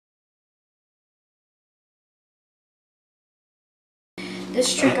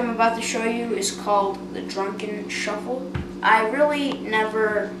This trick I'm about to show you is called the Drunken Shuffle. I really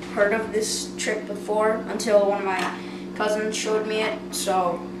never heard of this trick before until one of my cousins showed me it.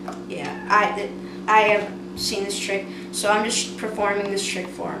 So yeah, I have seen this trick, so I'm just performing this trick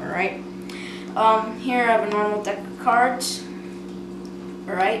for him, alright? Here I have a normal deck of cards,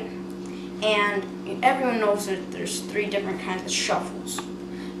 alright? And everyone knows that there's 3 different kinds of shuffles.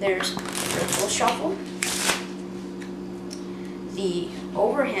 There's the vertical shuffle, the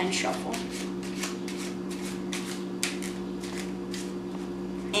overhand shuffle,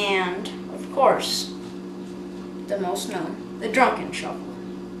 and of course, the most known, the drunken shuffle.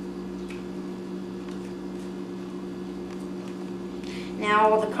 Now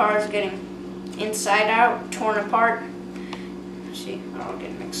all the cards getting inside out, torn apart. See, I'll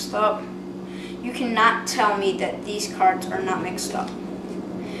get mixed up. You cannot tell me that these cards are not mixed up.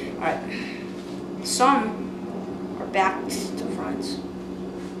 Alright, some are back to front,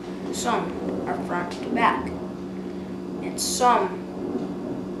 some are front to back, and some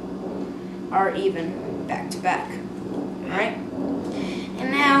are even back to back. Alright?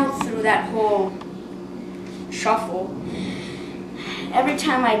 And now through that whole shuffle, every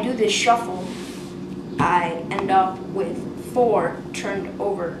time I do this shuffle, I end up with 4 turned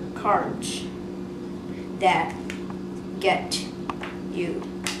over cards that get you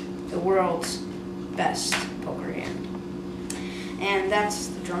the world's best poker hand. And that's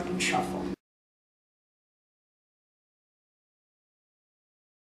the Drunken Shuffle.